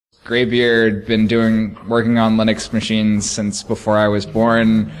gray beard, been working on Linux machines since before I was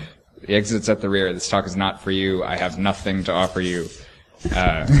born. The exit's at the rear. This talk is not for you. I have nothing to offer you.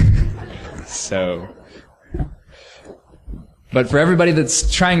 But for everybody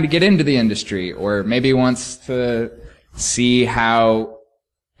that's trying to get into the industry, or maybe wants to see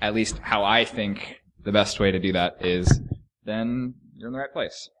at least how I think the best way to do that is, then you're in the right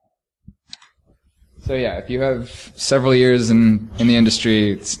place. So yeah, if you have several years in the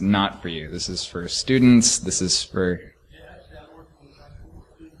industry, it's not for you. This is for students. This is for...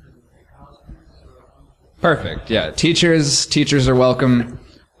 Perfect, yeah. Teachers are welcome.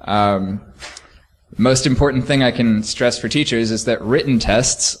 Most important thing I can stress for teachers is that written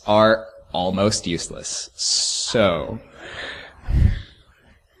tests are almost useless. So,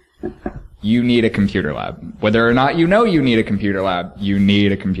 you need a computer lab. Whether or not you know you need a computer lab, you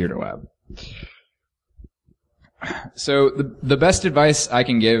need a computer lab. So, the best advice I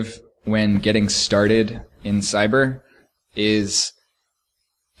can give when getting started in cyber is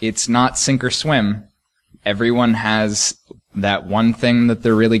it's not sink or swim. Everyone has that one thing that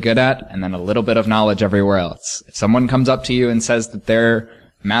they're really good at, and then a little bit of knowledge everywhere else. If someone comes up to you and says that they're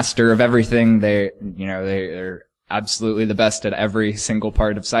master of everything, they're absolutely the best at every single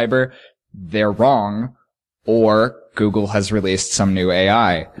part of cyber, they're wrong, or Google has released some new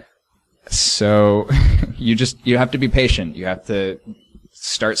AI. So you have to be patient. You have to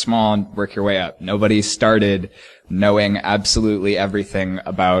start small and work your way up. Nobody started knowing absolutely everything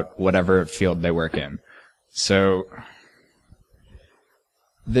about whatever field they work in. So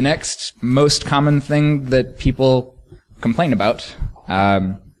the next most common thing that people complain about,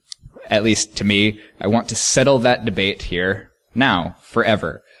 at least to me, I want to settle that debate here now,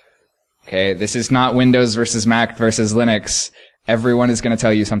 forever. Okay, this is not Windows versus Mac versus Linux. Everyone is going to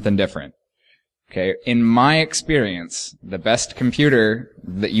tell you something different. Okay, in my experience, the best computer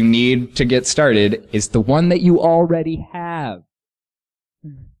that you need to get started is the one that you already have.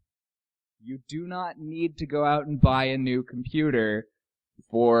 You do not need to go out and buy a new computer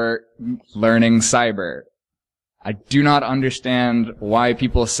for learning cyber. I do not understand why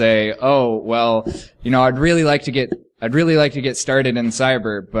people say, "Oh, well, I'd really like to get started in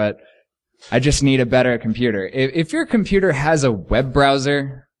cyber, but I just need a better computer." If your computer has a web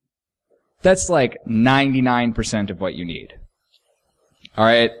browser, that's like 99% of what you need. All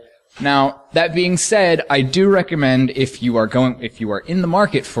right. Now, that being said, I do recommend if you are in the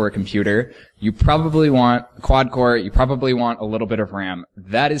market for a computer, you probably want quad core, you probably want a little bit of RAM.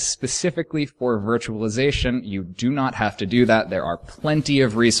 That is specifically for virtualization. You do not have to do that. There are plenty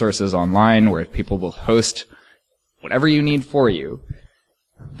of resources online where people will host whatever you need for you.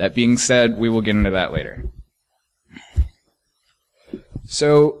 That being said, we will get into that later.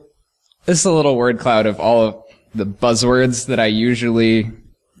 So, this is a little word cloud of all of the buzzwords that I usually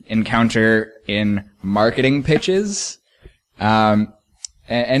encounter in marketing pitches. And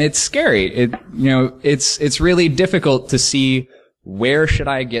it's scary. It's really difficult to see where should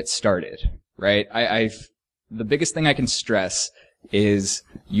I get started, right? The biggest thing I can stress is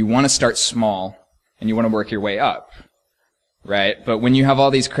you want to start small and you want to work your way up, right? But when you have all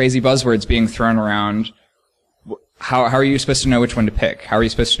these crazy buzzwords being thrown around, how are you supposed to know which one to pick? How are you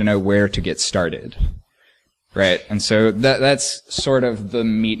supposed to know where to get started? Right, and so that's sort of the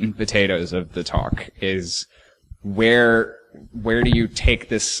meat and potatoes of the talk, is where do you take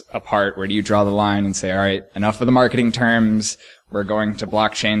this apart? Where do you draw the line and say, all right, enough of the marketing terms, we're going to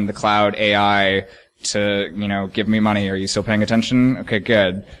blockchain, the cloud, AI, to, give me money. Are you still paying attention? Okay,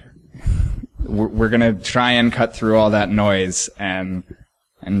 good. We're gonna try and cut through all that noise and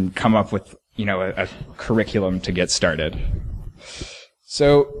come up with, a curriculum to get started.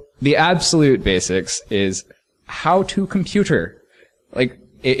 So, the absolute basics is how to computer. Like,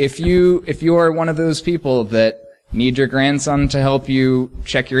 if you are one of those people that need your grandson to help you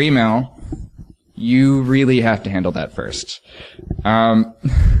check your email, you really have to handle that first.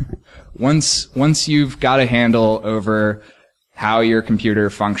 Once you've got a handle over how your computer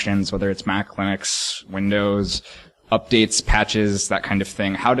functions, whether it's Mac, Linux, Windows, updates, patches, that kind of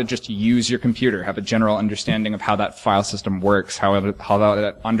thing, how to just use your computer, have a general understanding of how that file system works, how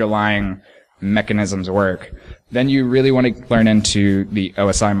that underlying mechanisms work, then you really want to learn into the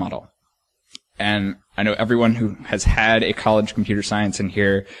OSI model. And I know everyone who has had a college computer science in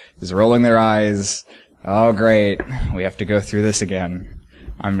here is rolling their eyes. Oh, great. We have to go through this again.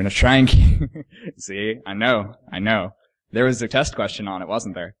 I'm going to try and see, I know. There was a test question on it,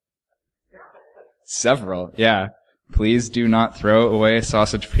 wasn't there? Several, yeah. Please do not throw away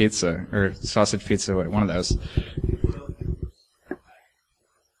sausage pizza, one of those.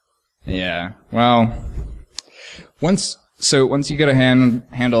 Yeah, well, So once you get a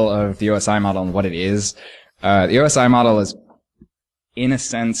handle of the OSI model and what it is, the OSI model is, in a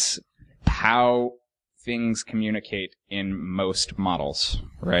sense, how things communicate in most models,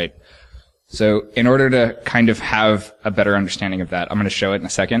 right? So in order to kind of have a better understanding of that, I'm going to show it in a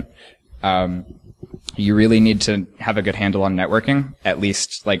second. You really need to have a good handle on networking, at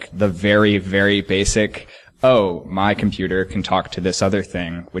least like the very, very basic, oh, my computer can talk to this other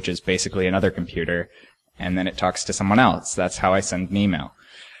thing, which is basically another computer, and then it talks to someone else. That's how I send an email,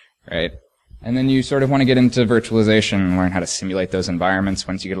 right? And then you sort of want to get into virtualization, learn how to simulate those environments.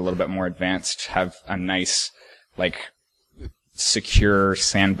 Once you get a little bit more advanced, have a nice, like, secure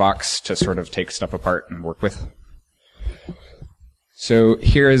sandbox to sort of take stuff apart and work with. So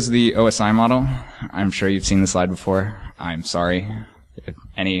here is the OSI model. I'm sure you've seen the slide before. I'm sorry.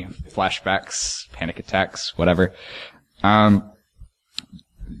 Any flashbacks, panic attacks, whatever.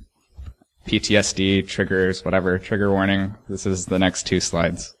 PTSD, triggers, whatever, trigger warning. This is the next 2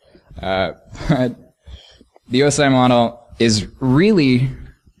 slides. The OSI model is really,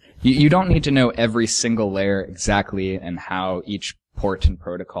 you don't need to know every single layer exactly and how each port and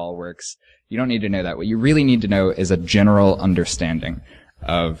protocol works. You don't need to know that. What you really need to know is a general understanding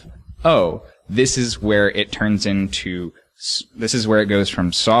of, oh, this is where it turns into, this is where it goes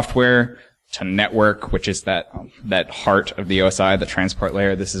from software to network, which is that heart of the OSI, the transport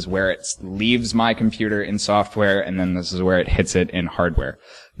layer. This is where it leaves my computer in software, and then this is where it hits it in hardware.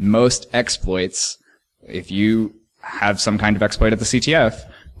 Most exploits, if you have some kind of exploit at the CTF,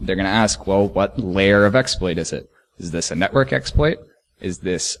 they're going to ask, well, what layer of exploit is it? Is this a network exploit? Is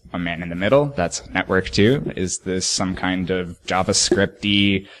this a man in the middle? That's network too. Is this some kind of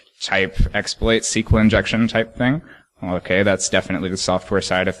JavaScript-y type exploit, SQL injection type thing? Well, okay, that's definitely the software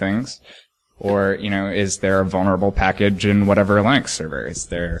side of things. Or, is there a vulnerable package in whatever Linux server? Is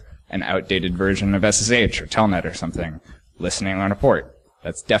there an outdated version of SSH or Telnet or something listening on a port?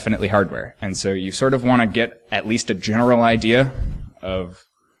 That's definitely hardware. And so you sort of want to get at least a general idea of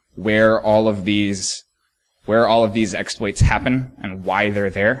where all of these exploits happen and why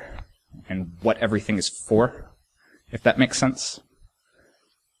they're there and what everything is for, if that makes sense.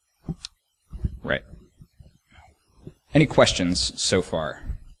 Right. Any questions so far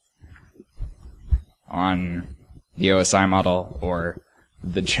on the OSI model or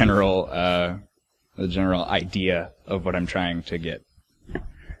the general idea of what I'm trying to get?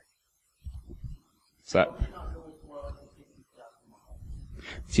 Is that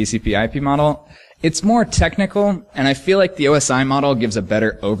TCP/IP model? It's more technical, and I feel like the OSI model gives a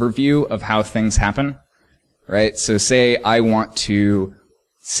better overview of how things happen, right? So say I want to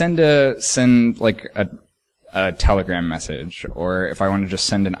send like a Telegram message, or if I want to just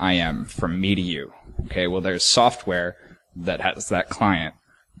send an IM from me to you. Okay, well, there's software that has that client,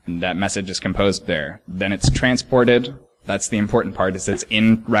 and that message is composed there. Then it's transported. That's the important part, is it's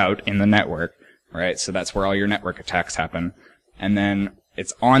en route in the network, right? So that's where all your network attacks happen. And then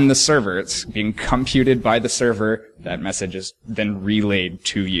it's on the server. It's being computed by the server. That message is then relayed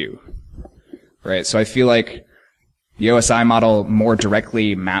to you, right? So I feel like the OSI model more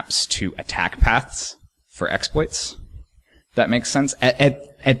directly maps to attack paths for exploits. That makes sense.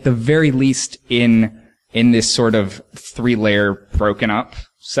 At the very least, in this sort of 3-layer broken up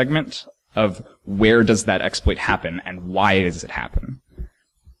segment of where does that exploit happen and why does it happen.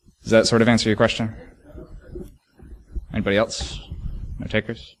 Does that sort of answer your question? Anybody else? No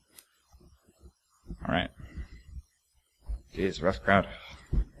takers? All right. Jeez, rough crowd.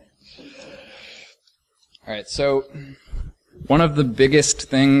 All right, so one of the biggest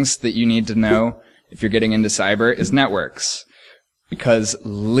things that you need to know if you're getting into cyber is networks. Because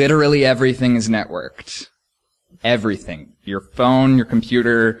literally everything is networked. Everything. Your phone, your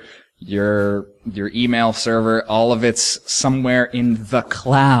computer, your email server, all of it's somewhere in the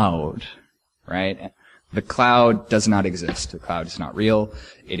cloud, right? The cloud does not exist. The cloud is not real.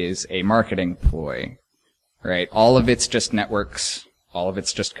 It is a marketing ploy, right? All of it's just networks. All of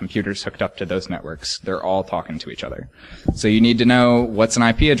it's just computers hooked up to those networks. They're all talking to each other. So you need to know what's an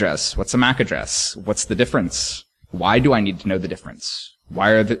IP address, what's a MAC address, what's the difference. Why do I need to know the difference?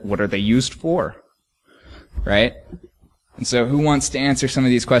 What are they used for? Right? And so who wants to answer some of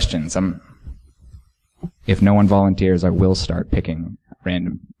these questions? If no one volunteers, I will start picking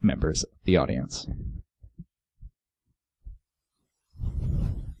random members of the audience.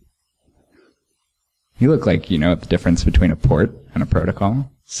 You look like you know the difference between a port and a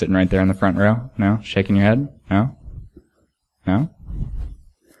protocol. Sitting right there in the front row. No? Shaking your head? No? No?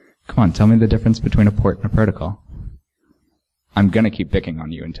 Come on, tell me the difference between a port and a protocol. I'm going to keep picking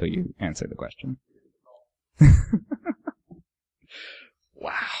on you until you answer the question.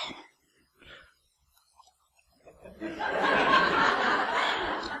 Wow.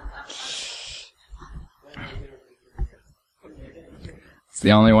 It's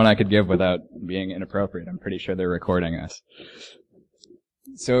the only one I could give without being inappropriate. I'm pretty sure they're recording us.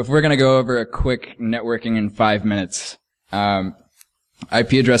 So if we're going to go over a quick networking in 5 minutes,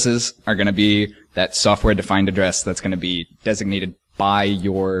 IP addresses are going to be that software-defined address that's going to be designated by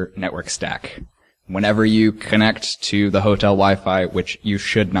your network stack. Whenever you connect to the hotel Wi-Fi, which you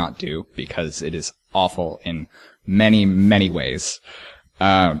should not do because it is awful in many, many ways,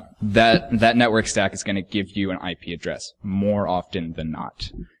 that network stack is going to give you an IP address more often than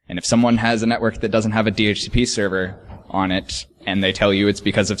not. And if someone has a network that doesn't have a DHCP server on it and they tell you it's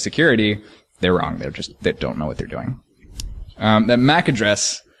because of security, they're wrong. They don't know what they're doing. That MAC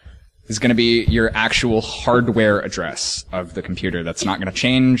address is going to be your actual hardware address of the computer. That's not going to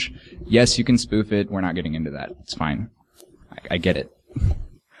change. Yes, you can spoof it. We're not getting into that. It's fine. I get it.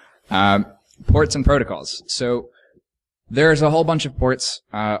 Ports and protocols. So there's a whole bunch of ports.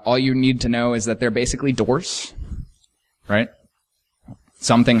 All you need to know is that they're basically doors, right?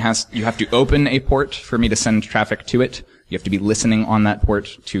 You have to open a port for me to send traffic to it. You have to be listening on that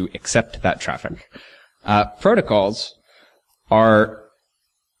port to accept that traffic. Protocols are,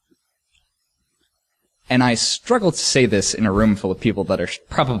 and I struggle to say this in a room full of people that are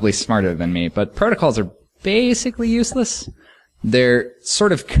probably smarter than me, but protocols are basically useless. They're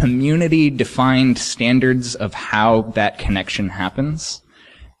sort of community-defined standards of how that connection happens.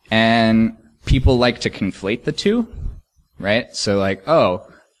 And people like to conflate the two, right? So like, oh,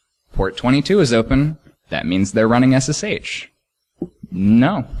 port 22 is open. That means they're running SSH.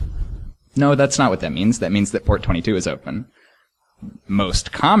 No, that's not what that means. That means that port 22 is open.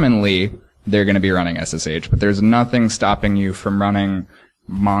 Most commonly, they're going to be running SSH, but there's nothing stopping you from running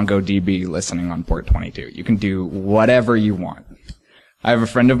MongoDB listening on port 22. You can do whatever you want. I have a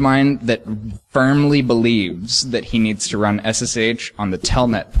friend of mine that firmly believes that he needs to run SSH on the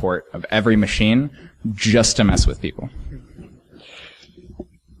telnet port of every machine just to mess with people.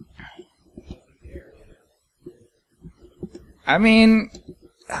 I mean,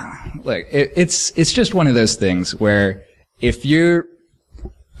 look, it's just one of those things where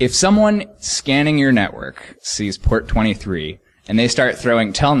if someone scanning your network sees port 23 and they start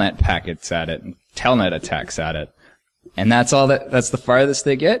throwing telnet packets at it and telnet attacks at it, and that's the farthest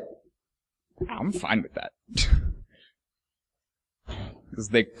they get, I'm fine with that. Because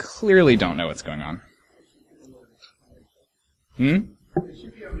they clearly don't know what's going on.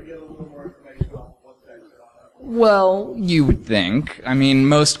 Well, you would think. I mean,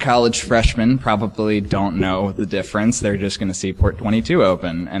 most college freshmen probably don't know the difference. They're just going to see port 22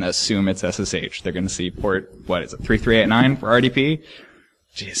 open and assume it's SSH. They're going to see port, 3389 for RDP?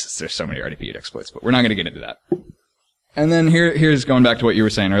 Jesus, there's so many RDP exploits, but we're not going to get into that. And then here's going back to what you were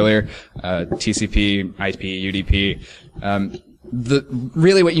saying earlier, TCP, IP, UDP.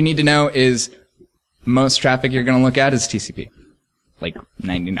 Really what you need to know is most traffic you're going to look at is TCP. Like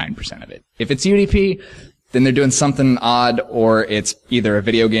 99% of it. If it's UDP, then they're doing something odd, or it's either a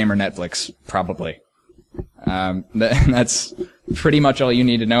video game or Netflix, probably. That's pretty much all you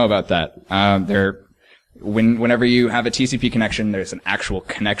need to know about that. Whenever you have a TCP connection, there's an actual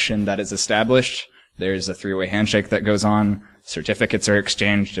connection that is established. There's a three-way handshake that goes on. Certificates are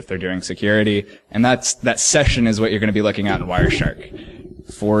exchanged if they're doing security. And that session is what you're going to be looking at in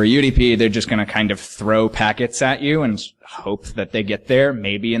Wireshark. For UDP, they're just going to kind of throw packets at you and hope that they get there,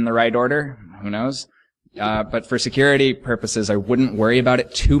 maybe in the right order. Who knows? But for security purposes, I wouldn't worry about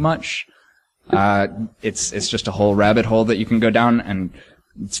it too much. It's just a whole rabbit hole that you can go down, and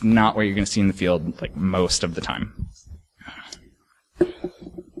it's not what you're going to see in the field, like, most of the time.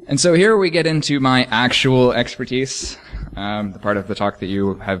 And so here we get into my actual expertise. The part of the talk that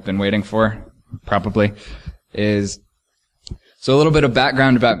you have been waiting for, probably, is, so a little bit of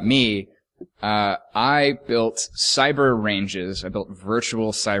background about me. I built cyber ranges. I built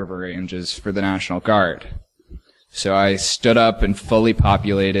virtual cyber ranges for the National Guard. So I stood up and fully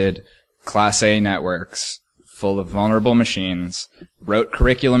populated Class A networks full of vulnerable machines, wrote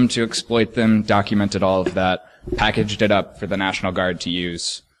curriculum to exploit them, documented all of that, packaged it up for the National Guard to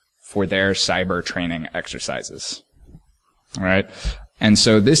use for their cyber training exercises. All right? And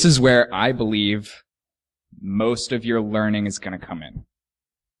so this is where I believe most of your learning is going to come in.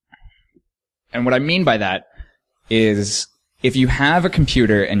 And what I mean by that is if you have a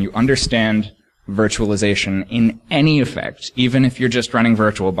computer and you understand virtualization in any effect, even if you're just running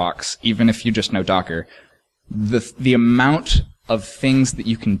VirtualBox, even if you just know Docker, the amount of things that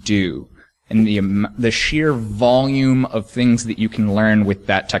you can do and the sheer volume of things that you can learn with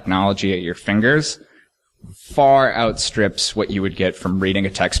that technology at your fingers far outstrips what you would get from reading a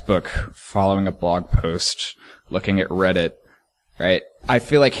textbook, following a blog post, looking at Reddit, right? I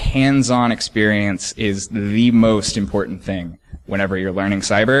feel like hands-on experience is the most important thing whenever you're learning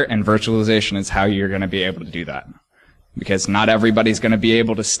cyber, and virtualization is how you're going to be able to do that. Because not everybody's going to be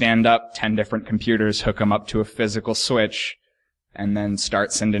able to stand up 10 different computers, hook them up to a physical switch, and then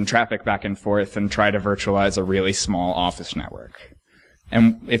start sending traffic back and forth and try to virtualize a really small office network.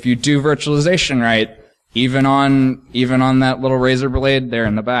 And if you do virtualization right, even on that little razor blade there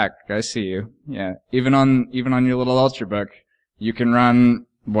in the back, I see you. Yeah. Even on your little Ultrabook, you can run,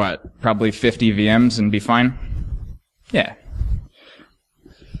 probably 50 VMs and be fine? Yeah.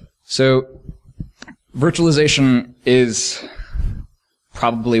 So, virtualization is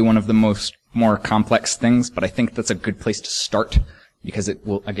probably one of the more complex things, but I think that's a good place to start because it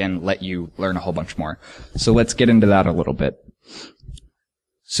will, again, let you learn a whole bunch more. So let's get into that a little bit.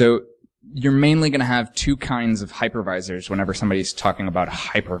 So you're mainly going to have two kinds of hypervisors whenever somebody's talking about a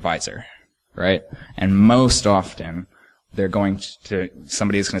hypervisor, right? And most often,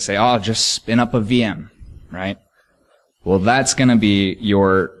 somebody's going to say, oh, just spin up a VM, right? Well, that's going to be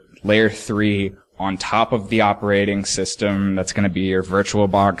your layer 3 on top of the operating system. That's going to be your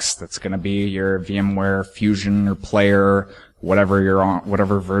VirtualBox. That's going to be your VMware Fusion or Player, whatever you're on,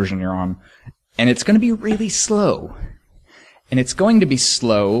 whatever version you're on. And it's going to be really slow. And it's going to be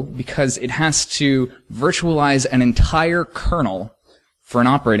slow because it has to virtualize an entire kernel for an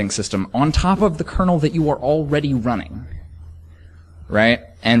operating system on top of the kernel that you are already running. Right?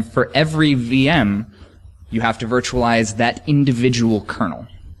 And for every VM, you have to virtualize that individual kernel.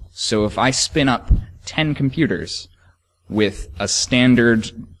 So if I spin up 10 computers with a standard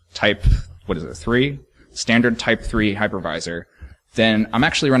type, standard type 3 hypervisor, then I'm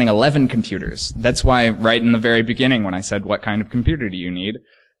actually running 11 computers. That's why right in the very beginning when I said, what kind of computer do you need?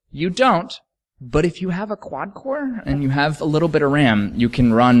 You don't. But if you have a quad core and you have a little bit of RAM, you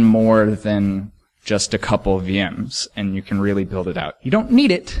can run more than just a couple VMs and you can really build it out. You don't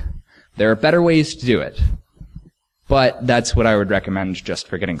need it. There are better ways to do it. But that's what I would recommend just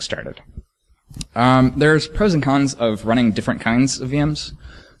for getting started. There's pros and cons of running different kinds of VMs.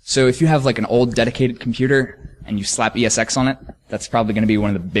 So if you have like an old dedicated computer and you slap ESX on it, that's probably going to be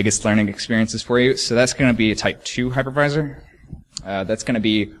one of the biggest learning experiences for you. So that's going to be a type 2 hypervisor. That's going to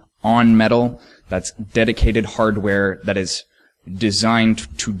be on metal. That's dedicated hardware that is designed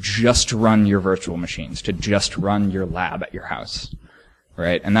to just run your virtual machines, to just run your lab at your house.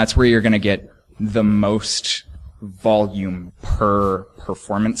 Right? And that's where you're going to get the most volume per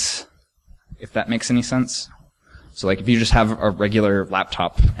performance, if that makes any sense. So like if you just have a regular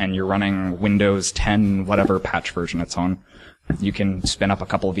laptop and you're running Windows 10, whatever patch version it's on, you can spin up a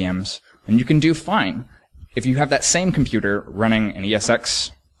couple of VMs and you can do fine. If you have that same computer running an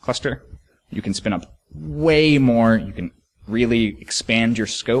ESX cluster, you can spin up way more. You can really expand your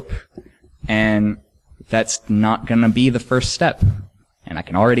scope, and that's not going to be the first step. And I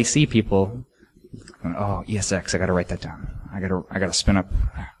can already see people going, oh, ESX, I got to write that down. I got to spin up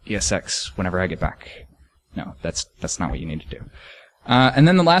ESX whenever I get back. No, that's not what you need to do. And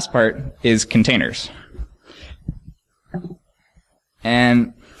then the last part is containers.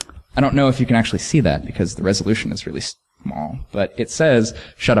 And I don't know if you can actually see that because the resolution is really small, but it says,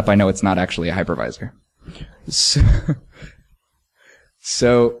 shut up, I know it's not actually a hypervisor.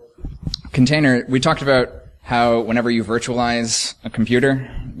 So container, we talked about how whenever you virtualize a computer,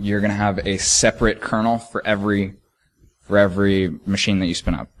 you're going to have a separate kernel for every machine that you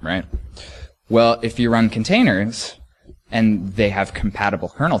spin up, right? Well, if you run containers and they have compatible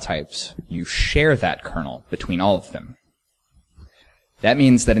kernel types, you share that kernel between all of them. That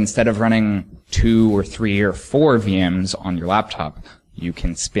means that instead of running 2 or 3 or 4 VMs on your laptop, you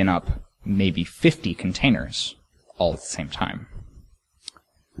can spin up maybe 50 containers all at the same time.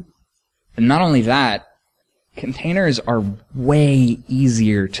 And not only that, containers are way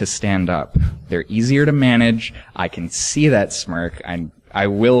easier to stand up. They're easier to manage. I can see that smirk. I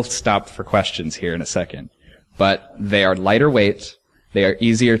will stop for questions here in a second. But they are lighter weight. They are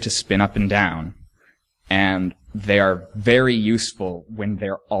easier to spin up and down. And they are very useful when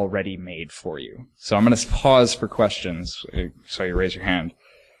they're already made for you. So I'm going to pause for questions, so you raise your hand.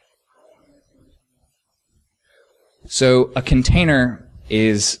 So a container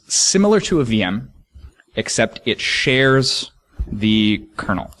is similar to a VM, except it shares the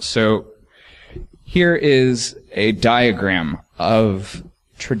kernel. So here is a diagram of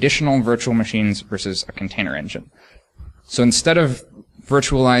traditional virtual machines versus a container engine. So instead of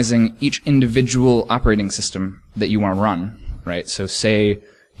virtualizing each individual operating system that you want to run, right? So say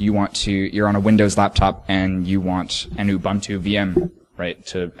you're on a Windows laptop and you want an Ubuntu VM, right,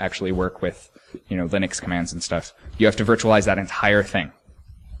 to actually work with, Linux commands and stuff. You have to virtualize that entire thing.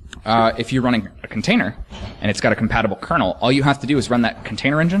 if you're running a container and it's got a compatible kernel, all you have to do is run that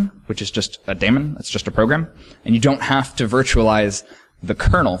container engine, which is just a daemon. It's just a program. And you don't have to virtualize the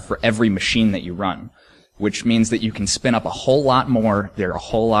kernel for every machine that you run, which means that you can spin up a whole lot more. They're a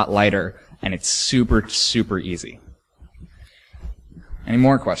whole lot lighter, and it's super, super easy. Any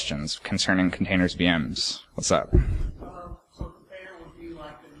more questions concerning containers, VMs? What's up? So container would be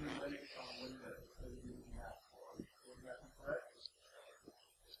like the new Linux on Windows that you're using that for. Would that be correct?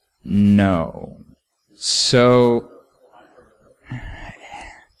 No. So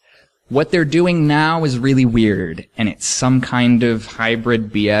what they're doing now is really weird, and it's some kind of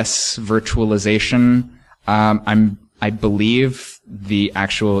hybrid BS virtualization. I believe the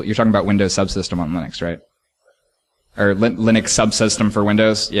actual, you're talking about Windows subsystem on Linux, right? Or Linux subsystem for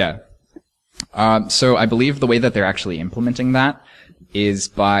Windows? Yeah. So I believe the way that they're actually implementing that is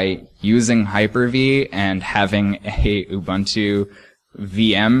by using Hyper-V and having a Ubuntu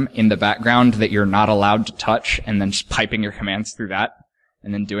VM in the background that you're not allowed to touch, and then just piping your commands through that,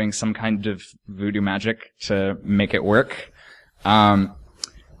 and then doing some kind of voodoo magic to make it work.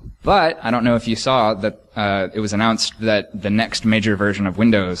 But I don't know if you saw that it was announced that the next major version of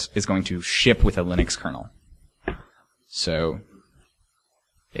Windows is going to ship with a Linux kernel. So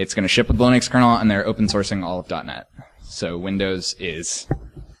it's going to ship with the Linux kernel, and they're open sourcing all of .NET. So Windows is...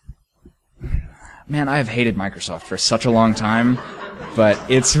 Man, I have hated Microsoft for such a long time, but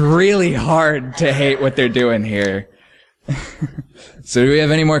it's really hard to hate what they're doing here. So do we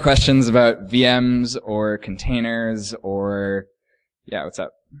have any more questions about VMs or containers or... Yeah, what's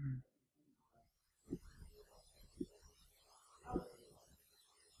up?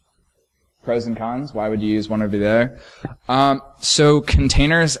 Pros and cons? Why would you use one over the other? So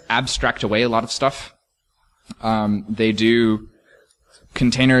containers abstract away a lot of stuff. They do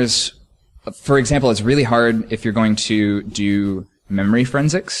containers... For example, it's really hard if you're going to do memory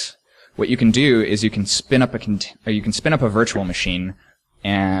forensics. What you can do is you can spin up a virtual machine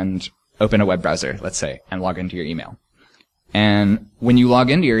and open a web browser, let's say, and log into your email. And when you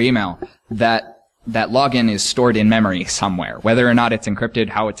log into your email, that login is stored in memory somewhere. Whether or not it's encrypted,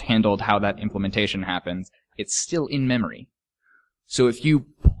 how it's handled, how that implementation happens, it's still in memory. So if you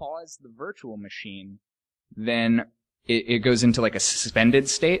pause the virtual machine, then it goes into like a suspended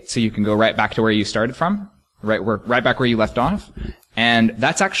state, so you can go right back to where you started from, right back where you left off. And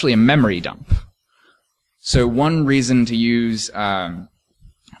that's actually a memory dump. So one reason to use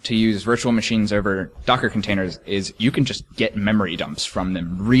virtual machines over Docker containers is you can just get memory dumps from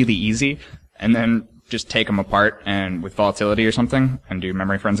them really easy, and then just take them apart and with volatility or something and do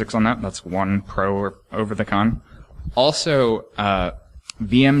memory forensics on that. That's one pro over the con. Also,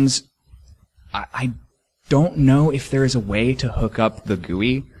 VMs, I don't know if there is a way to hook up the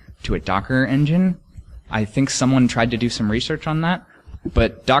GUI to a Docker engine. I think someone tried to do some research on that,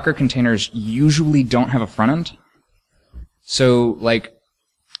 but Docker containers usually don't have a front end. So, like,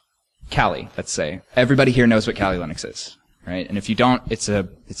 Kali, let's say. Everybody here knows what Kali Linux is, right? And if you don't, it's a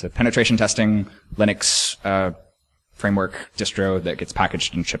penetration testing Linux framework distro that gets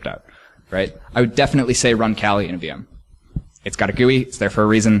packaged and shipped out, right? I would definitely say run Kali in a VM. It's got a GUI, it's there for a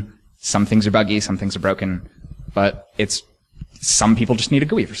reason. Some things are buggy, some things are broken, but some people just need a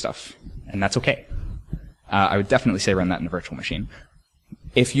GUI for stuff, and that's okay. I would definitely say run that in a virtual machine.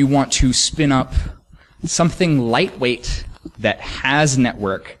 If you want to spin up something lightweight that has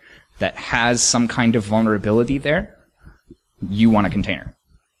network, that has some kind of vulnerability there, you want a container.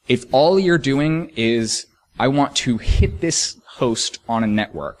 If all you're doing is, I want to hit this host on a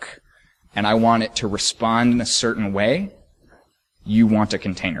network, and I want it to respond in a certain way, you want a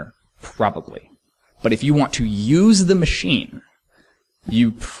container, probably. But if you want to use the machine,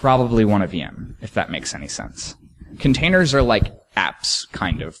 you probably want a VM, if that makes any sense. Containers are like apps,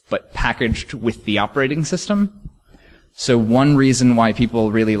 kind of, but packaged with the operating system. So one reason why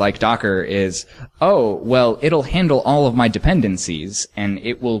people really like Docker is, oh, well, it'll handle all of my dependencies, and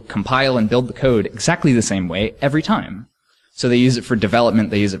it will compile and build the code exactly the same way every time. So they use it for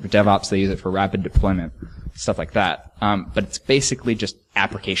development, they use it for DevOps, they use it for rapid deployment, stuff like that. But it's basically just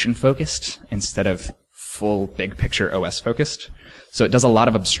application-focused instead of full big-picture OS-focused. So it does a lot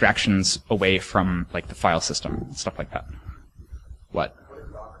of abstractions away from, like, the file system, stuff like that. What?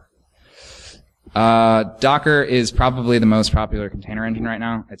 Docker is probably the most popular container engine right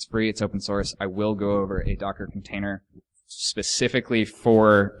now. It's free, it's open source. I will go over a Docker container specifically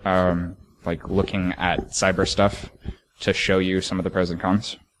for, like, looking at cyber stuff to show you some of the pros and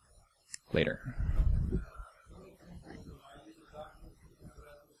cons later.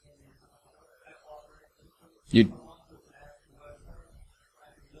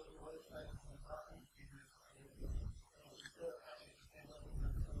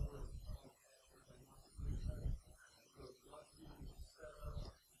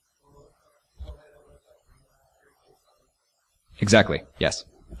 Exactly. Yes.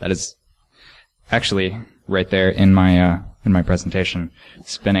 That is actually right there in my presentation,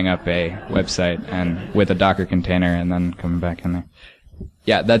 spinning up a website and with a Docker container and then coming back in there.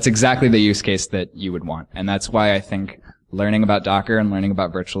 Yeah, that's exactly the use case that you would want. And that's why I think learning about Docker and learning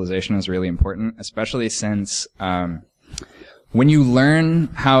about virtualization is really important, especially since when you learn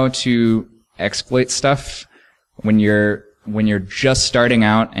how to exploit stuff, when you're just starting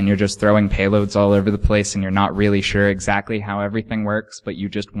out and you're just throwing payloads all over the place and you're not really sure exactly how everything works, but you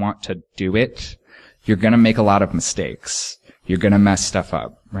just want to do it, you're going to make a lot of mistakes. You're going to mess stuff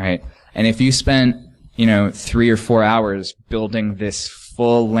up, right? And if you spent, 3 or 4 hours building this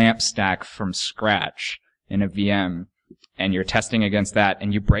full lamp stack from scratch in a VM and you're testing against that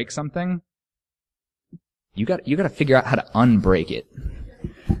and you break something, you got to figure out how to unbreak it.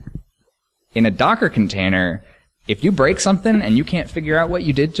 In a Docker container, if you break something and you can't figure out what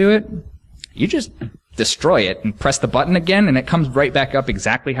you did to it, you just destroy it and press the button again and it comes right back up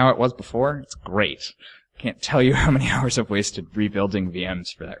exactly how it was before. It's great. Can't tell you how many hours I've wasted rebuilding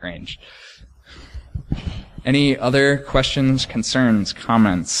VMs for that range. Any other questions, concerns,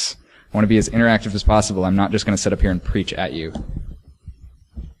 comments? I want to be as interactive as possible. I'm not just going to sit up here and preach at you.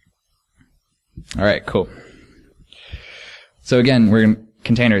 All right, cool. So again, we're in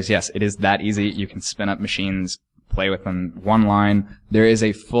containers. Yes, it is that easy. You can spin up machines, play with them one line. There is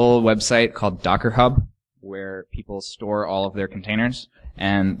a full website called Docker Hub where people store all of their containers.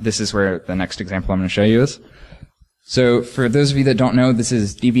 And this is where the next example I'm going to show you is. So for those of you that don't know, this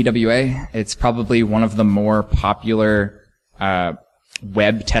is DVWA. It's probably one of the more popular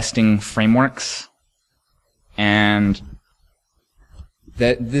web testing frameworks. And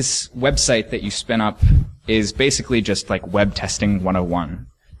this website that you spin up is basically just like web testing 101.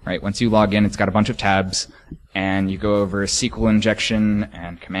 Right? Once you log in, it's got a bunch of tabs, and you go over SQL injection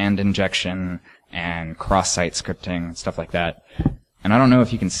and command injection and cross-site scripting and stuff like that. And I don't know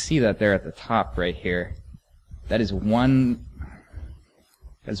if you can see that there at the top right here. That is one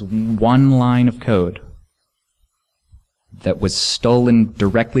line of code that was stolen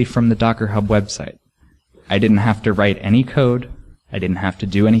directly from the Docker Hub website. I didn't have to write any code. I didn't have to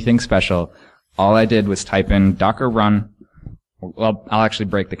do anything special. All I did was type in docker run. Well, I'll actually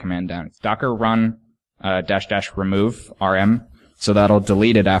break the command down. It's docker run -- remove rm. So that'll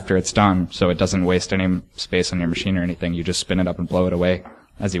delete it after it's done, so it doesn't waste any space on your machine or anything. You just spin it up and blow it away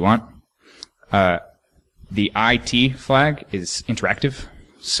as you want. The IT flag is interactive,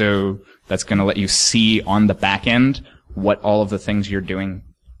 so that's going to let you see on the back end what all of the things you're doing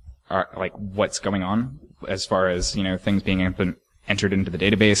are, like what's going on as far as, things being entered into the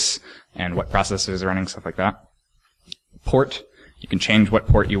database and what processes are running, stuff like that. Port, you can change what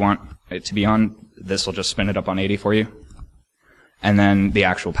port you want it to be on. This will just spin it up on 80 for you. And then the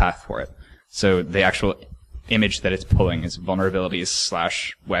actual path for it. So the actual image that it's pulling is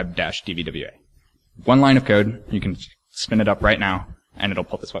vulnerabilities/web-dvwa. One line of code, you can spin it up right now, and it'll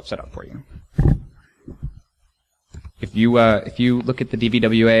pull this website up for you. If you look at the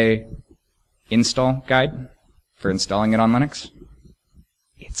DVWA install guide for installing it on Linux,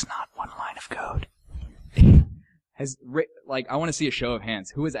 it's not one line of code. I want to see a show of hands.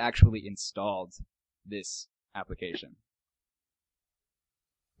 Who has actually installed this application?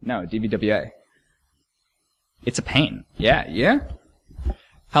 No, DVWA. It's a pain. Yeah?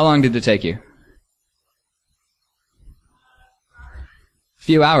 How long did it take you?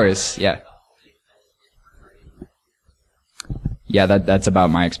 Few hours, yeah. Yeah, that's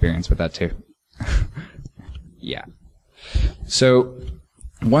about my experience with that too. Yeah. So,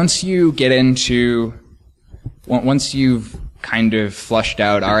 once you've kind of flushed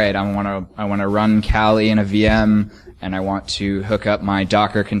out, all right, I want to run Kali in a VM, and I want to hook up my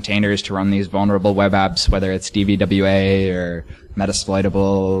Docker containers to run these vulnerable web apps, whether it's DVWA or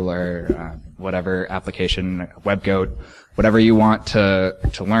Metasploitable or whatever application, WebGoat, whatever you want to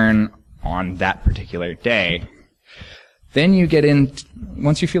learn on that particular day. Then you get in,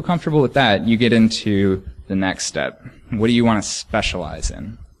 once you feel comfortable with that, you get into the next step. What do you want to specialize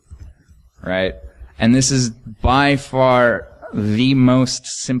in? Right? And this is by far the most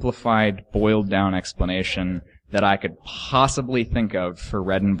simplified, boiled down explanation that I could possibly think of for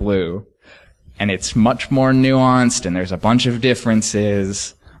red and blue. And it's much more nuanced, and there's a bunch of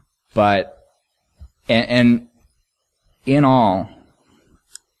differences, but, and in all,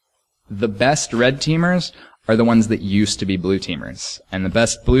 the best red teamers are the ones that used to be blue teamers. And the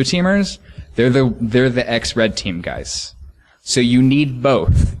best blue teamers, they're the ex-red team guys. So you need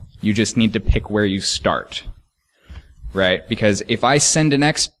both. You just need to pick where you start. Right? Because if I spent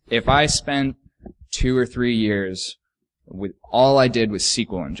 2 or 3 years with all I did was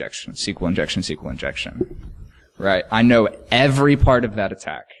SQL injection, right? I know every part of that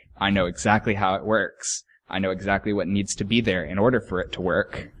attack. I know exactly how it works. I know exactly what needs to be there in order for it to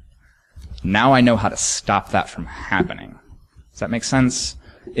work. Now I know how to stop that from happening. Does that make sense?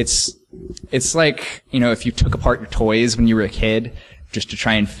 It's like, if you took apart your toys when you were a kid just to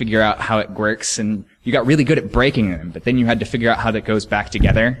try and figure out how it works, and you got really good at breaking them, but then you had to figure out how that goes back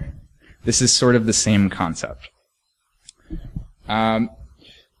together. This is sort of the same concept.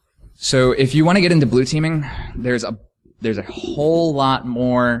 So if you want to get into blue teaming, there's a whole lot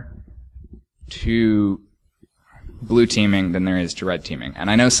more to blue teaming than there is to red teaming. And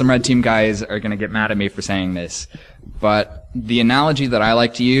I know some red team guys are going to get mad at me for saying this, but the analogy that I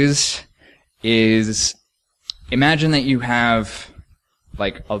like to use is, imagine that you have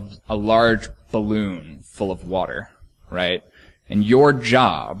like a large balloon full of water, right? And your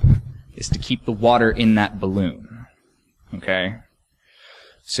job is to keep the water in that balloon, okay?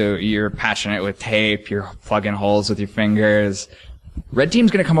 So you're patching it with tape, you're plugging holes with your fingers. Red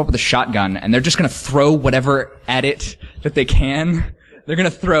team's gonna come up with a shotgun, and they're just gonna throw whatever at it that they can. They're gonna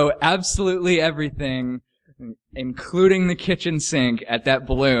throw absolutely everything, including the kitchen sink, at that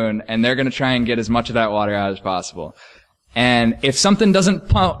balloon, and they're gonna try and get as much of that water out as possible. And if something doesn't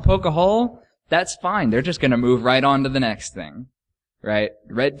poke a hole, that's fine. They're just gonna move right on to the next thing, right?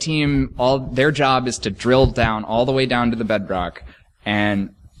 Red team, their job is to drill down all the way down to the bedrock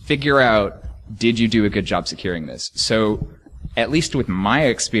and figure out, did you do a good job securing this? So, at least with my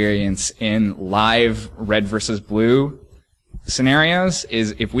experience in live red versus blue scenarios,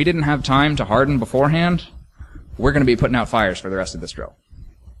 is if we didn't have time to harden beforehand, we're going to be putting out fires for the rest of this drill.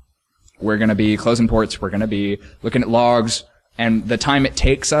 We're going to be closing ports, we're going to be looking at logs, and the time it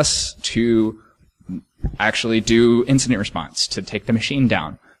takes us to actually do incident response, to take the machine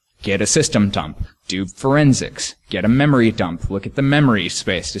down, get a system dump, do forensics, get a memory dump, look at the memory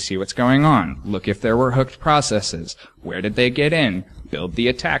space to see what's going on, look if there were hooked processes, where did they get in, build the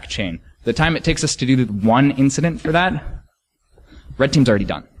attack chain. The time it takes us to do one incident for that, red team's already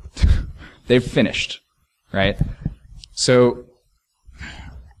done. They've finished, right? So,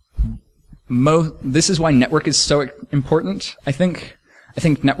 this is why network is so important, I think. I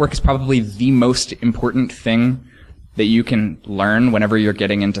think network is probably the most important thing that you can learn whenever you're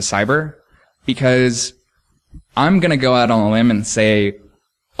getting into cyber, because I'm going to go out on a limb and say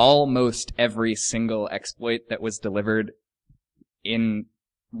almost every single exploit that was delivered in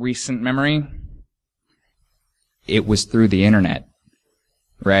recent memory, it was through the internet,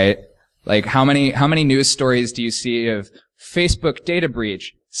 right? Like, how many news stories do you see of Facebook data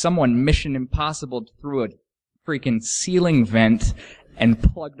breach, someone mission impossible through a freaking ceiling vent and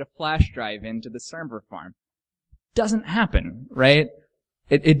plugged a flash drive into the server farm? Doesn't happen, right?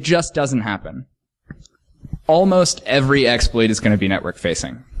 It just doesn't happen. Almost every exploit is going to be network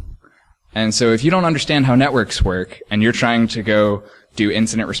facing. And so if you don't understand how networks work, and you're trying to go do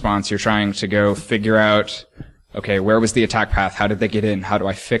incident response, you're trying to go figure out, okay, where was the attack path? How did they get in? How do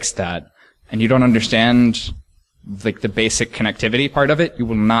I fix that? And you don't understand like the basic connectivity part of it, you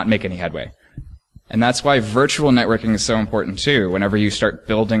will not make any headway. And that's why virtual networking is so important too. Whenever you start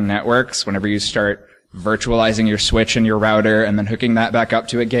building networks, whenever you start virtualizing your switch and your router, and then hooking that back up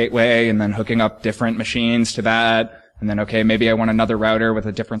to a gateway, and then hooking up different machines to that, and then, okay, maybe I want another router with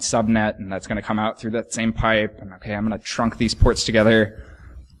a different subnet, and that's going to come out through that same pipe, and okay, I'm going to trunk these ports together.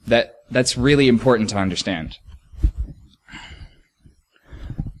 That's really important to understand.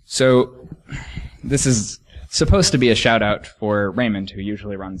 So, this is supposed to be a shout out for Raymond, who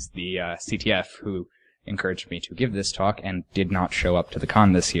usually runs the CTF, who encouraged me to give this talk and did not show up to the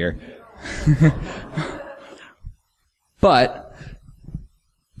con this year. But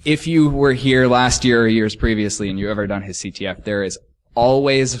if you were here last year or years previously and you've ever done his CTF, there is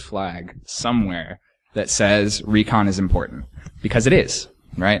always a flag somewhere that says recon is important. Because it is,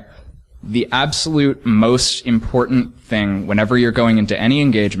 right? The absolute most important thing whenever you're going into any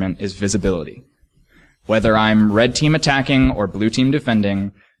engagement is visibility. Whether I'm red team attacking or blue team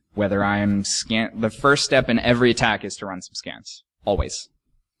defending, whether I'm the first step in every attack is to run some scans. Always.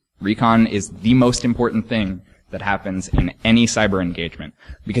 Recon is the most important thing that happens in any cyber engagement,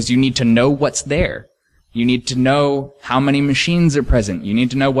 because you need to know what's there. You need to know how many machines are present. You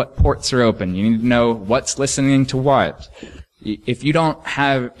need to know what ports are open. You need to know what's listening to what. If you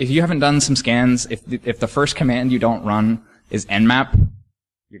haven't done some scans, if the first command you don't run is nmap,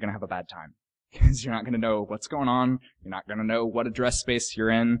 you're gonna have a bad time. Because you're not going to know what's going on. You're not going to know what address space you're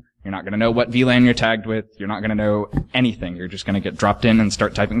in. You're not going to know what VLAN you're tagged with. You're not going to know anything. You're just going to get dropped in and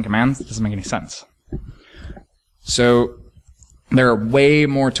start typing commands. It doesn't make any sense. So there are way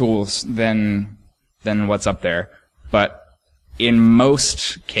more tools than what's up there. But in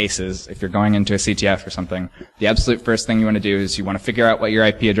most cases, if you're going into a CTF or something, the absolute first thing you want to do is you want to figure out what your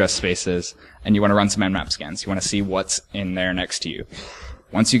IP address space is, and you want to run some nmap scans. You want to see what's in there next to you.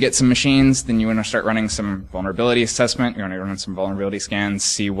 Once you get some machines, then you want to start running some vulnerability assessment. You want to run some vulnerability scans,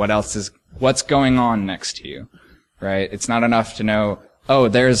 see what's going on next to you, right? It's not enough to know, oh,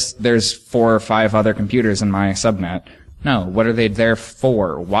 there's 4 or 5 other computers in my subnet. No, what are they there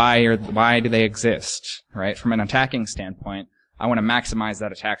for? Why do they exist, right? From an attacking standpoint, I want to maximize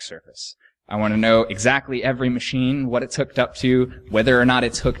that attack surface. I want to know exactly every machine, what it's hooked up to, whether or not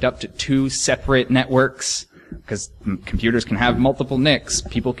it's hooked up to 2 separate networks, because computers can have multiple NICs.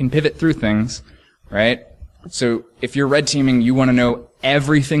 People can pivot through things, right? So if you're red teaming, you want to know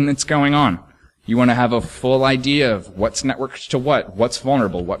everything that's going on. You want to have a full idea of what's networked to what's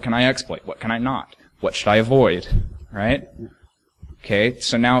vulnerable, what can I exploit, what can I not, what should I avoid, right? Okay,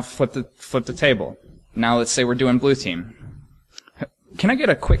 so now flip the table. Now let's say we're doing blue team. Can I get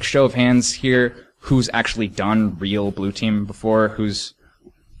a quick show of hands here who's actually done real blue team before?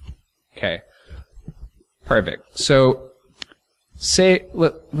 Okay. Perfect. So I'm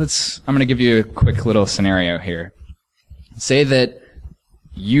going to give you a quick little scenario here. Say that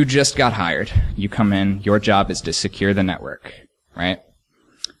you just got hired. You come in, your job is to secure the network, right?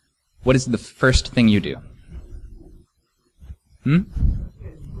 What is the first thing you do?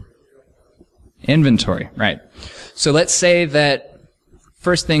 Inventory, right. So let's say that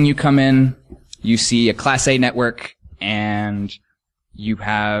first thing you come in, you see a Class A network, and you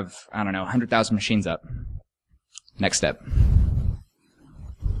have, 100,000 machines up. Next step.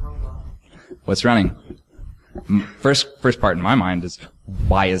 What's running? First part in my mind is,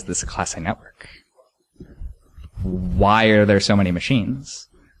 why is this a Class A network? Why are there so many machines?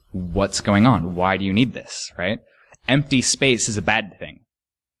 What's going on? Why do you need this, right? Empty space is a bad thing.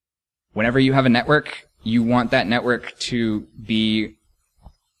 Whenever you have a network, you want that network to be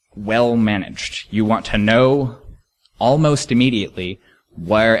well managed. You want to know almost immediately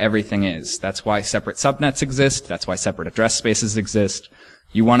where everything is. That's why separate subnets exist. That's why separate address spaces exist.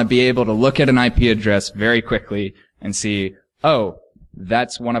 You want to be able to look at an IP address very quickly and see, oh,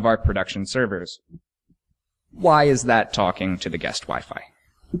 that's one of our production servers. Why is that talking to the guest Wi-Fi?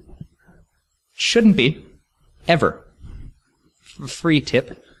 Shouldn't be. Ever. Free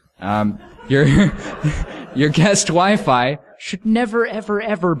tip. Your guest Wi-Fi should never, ever,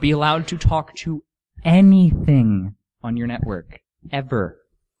 ever be allowed to talk to anything on your network. Ever.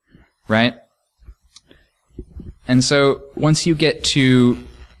 Right? And so once you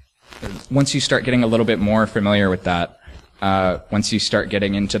start getting a little bit more familiar with that, once you start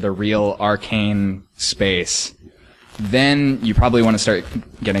getting into the real arcane space, then you probably want to start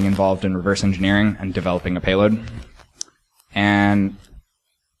getting involved in reverse engineering and developing a payload. And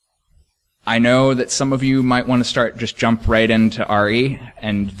I know that some of you might want to jump right into RE,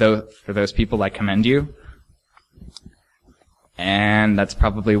 and for those people, I commend you. And that's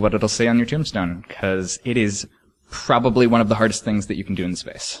probably what it'll say on your tombstone, because it is probably one of the hardest things that you can do in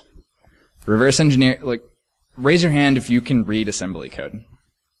space. Reverse engineer, raise your hand if you can read assembly code.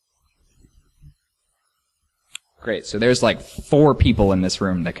 Great, so there's 4 people in this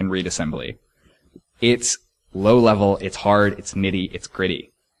room that can read assembly. It's low level, it's hard, it's nitty, it's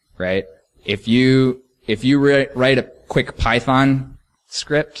gritty, right? If you write a quick Python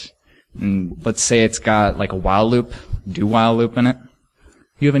script, and let's say it's got a while loop, do while loop in it,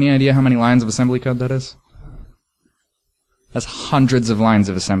 you have any idea how many lines of assembly code that is? That's hundreds of lines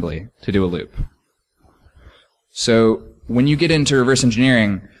of assembly to do a loop. So when you get into reverse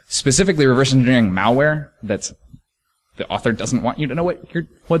engineering, specifically reverse engineering malware, the author doesn't want you to know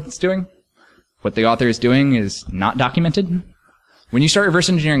what it's doing. What the author is doing is not documented. When you start reverse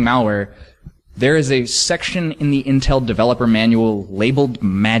engineering malware, there is a section in the Intel developer manual labeled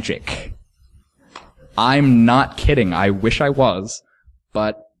magic. I'm not kidding. I wish I was,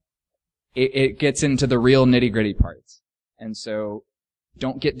 but it gets into the real nitty-gritty parts. And so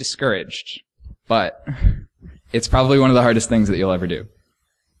don't get discouraged, but it's probably one of the hardest things that you'll ever do.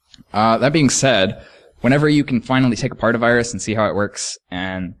 That being said, whenever you can finally take apart a virus and see how it works,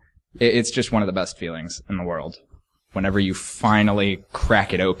 and it's just one of the best feelings in the world. Whenever you finally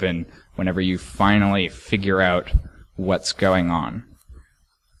crack it open, whenever you finally figure out what's going on.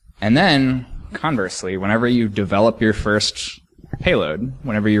 And then, conversely, whenever you develop your first payload,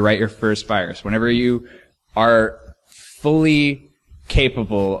 whenever you write your first virus, whenever you are fully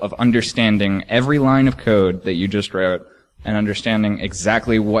capable of understanding every line of code that you just wrote and understanding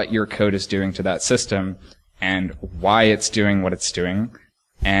exactly what your code is doing to that system and why it's doing what it's doing,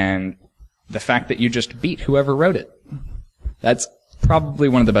 and the fact that you just beat whoever wrote it. That's probably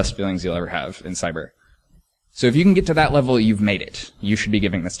one of the best feelings you'll ever have in cyber. So if you can get to that level, you've made it. You should be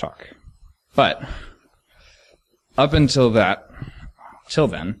giving this talk. But up until till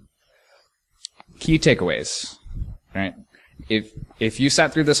then, key takeaways, right? If you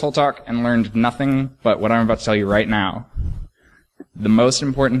sat through this whole talk and learned nothing but what I'm about to tell you right now, the most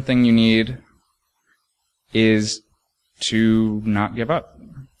important thing you need is to not give up.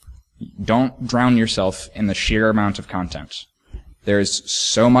 Don't drown yourself in the sheer amount of content. There's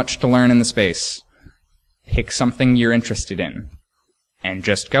so much to learn in the space. Pick something you're interested in and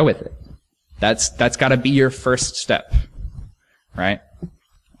just go with it. That's got to be your first step, right?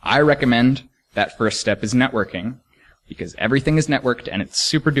 I recommend that first step is networking, because everything is networked and it's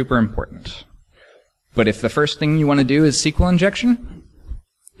super duper important. But if the first thing you want to do is SQL injection,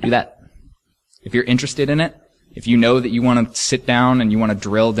 do that. If you're interested in it, if you know that you want to sit down and you want to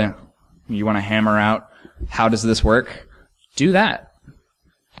drill down, you want to hammer out how does this work, do that.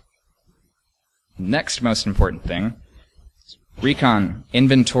 Next most important thing, recon,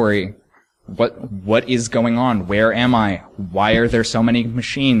 inventory. What is going on? Where am I? Why are there so many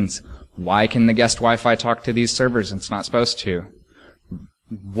machines? Why can the guest Wi-Fi talk to these servers and it's not supposed to?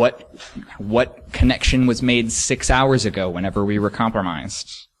 What connection was made 6 hours ago whenever we were compromised?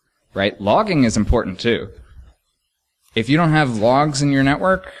 Right? Logging is important too. If you don't have logs in your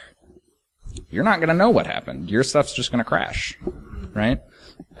network, you're not going to know what happened. Your stuff's just going to crash. Right?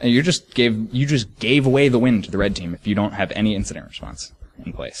 And you just gave away the win to the red team if you don't have any incident response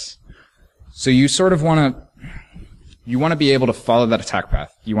in place. So you sort of want to be able to follow that attack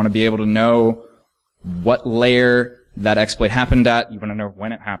path. You want to be able to know what layer that exploit happened at. You want to know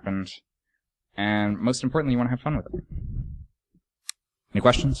when it happened. And most importantly, you want to have fun with it. Any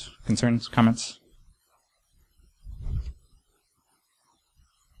questions, concerns, comments?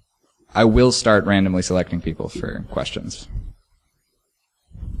 I will start randomly selecting people for questions.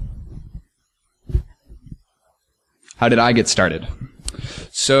 How did I get started?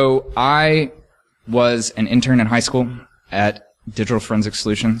 So I was an intern in high school at Digital Forensic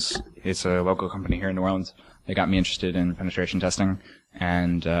Solutions. It's a local company here in New Orleans. They got me interested in penetration testing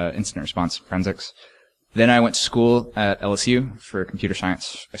and incident response forensics. Then I went to school at LSU for computer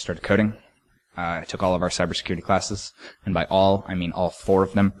science. I started coding. I took all of our cybersecurity classes, and by all, I mean all 4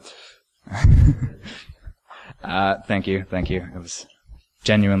 of them. Thank you. It was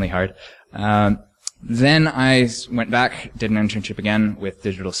genuinely hard. Then I went back, did an internship again with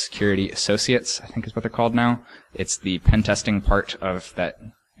Digital Security Associates, I think is what they're called now. It's the pen testing part of that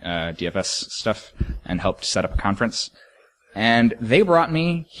DFS stuff, and helped set up a conference. And they brought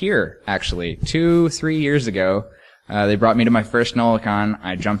me here, actually, 2-3 years ago. They brought me to my first NolaCon.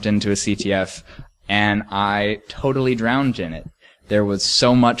 I jumped into a CTF, and I totally drowned in it. There was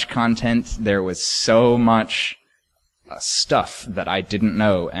so much content. There was so much stuff that I didn't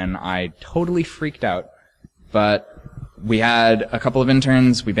know, and I totally freaked out. But we had a couple of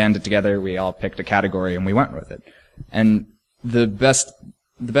interns, we banded together, we all picked a category, and we went with it. And the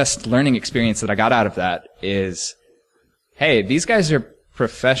best learning experience that I got out of that is, hey, these guys are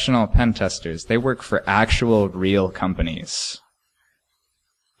professional pen testers. They work for actual real companies.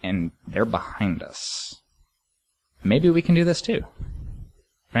 And they're behind us. Maybe we can do this too.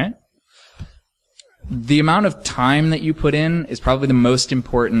 Right? The amount of time that you put in is probably the most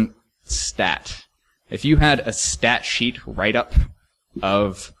important stat. If you had a stat sheet write-up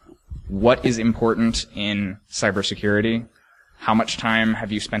of what is important in cybersecurity, how much time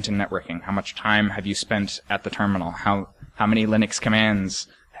have you spent in networking? How much time have you spent at the terminal? How many Linux commands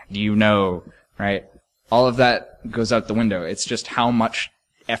do you know, right? All of that goes out the window. It's just how much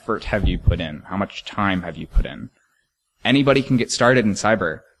effort have you put in? How much time have you put in? Anybody can get started in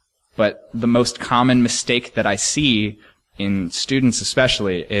cyber. But the most common mistake that I see in students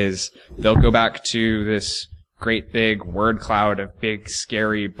especially is they'll go back to this great big word cloud of big,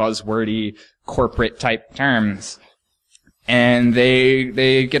 scary, buzzwordy, corporate type terms. And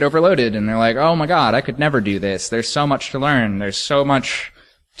they get overloaded and they're like, oh my God, I could never do this. There's so much to learn. There's so much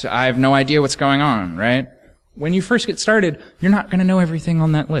I have no idea what's going on, right? When you first get started, you're not going to know everything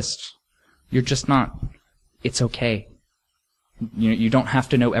on that list. You're just not. It's okay. You don't have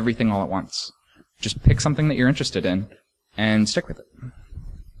to know everything all at once. Just pick something that you're interested in and stick with it.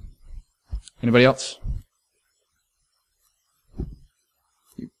 Anybody else?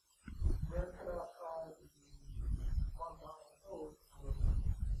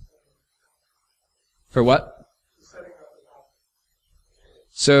 For what?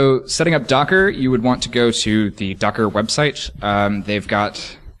 So setting up Docker, you would want to go to the Docker website. They've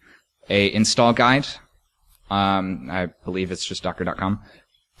got a install guide. I believe it's just docker.com.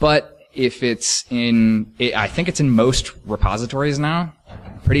 But if it's I think it's in most repositories now.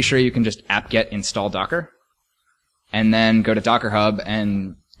 I'm pretty sure you can just apt-get install Docker and then go to Docker Hub,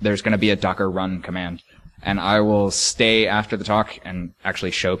 and there's going to be a Docker run command. And I will stay after the talk and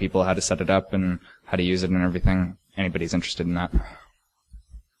actually show people how to set it up and how to use it and everything. Anybody's interested in that.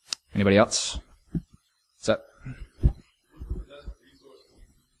 Anybody else? What's up?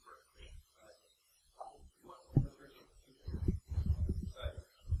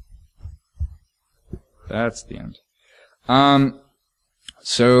 That's the end.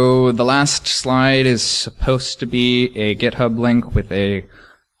 So the last slide is supposed to be a GitHub link with a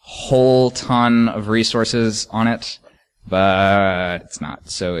whole ton of resources on it, but it's not.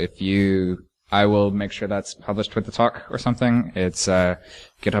 So I will make sure that's published with the talk or something. It's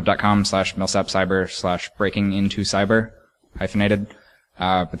github.com/millsapcyber/breakingintocyber hyphenated.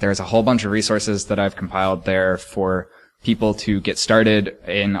 But there's a whole bunch of resources that I've compiled there for people to get started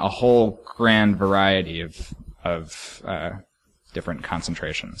in a whole grand variety of different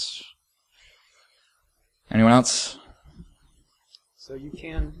concentrations. Anyone else? So you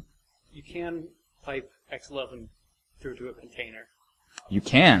can pipe X11 through to a container. You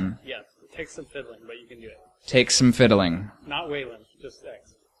can. Yes, it takes some fiddling, but you can do it. Take some fiddling. Not Wayland, just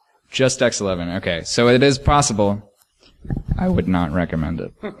X. Just X11. Okay, so it is possible. I would not recommend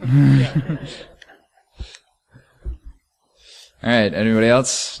it. Yeah. All right, anybody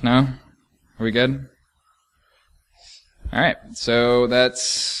else? No? Are we good? All right, so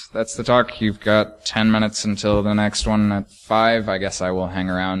that's the talk. You've got 10 minutes until the next one at 5. I guess I will hang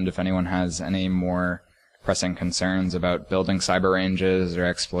around if anyone has any more pressing concerns about building cyber ranges or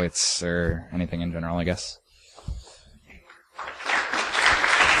exploits or anything in general, I guess.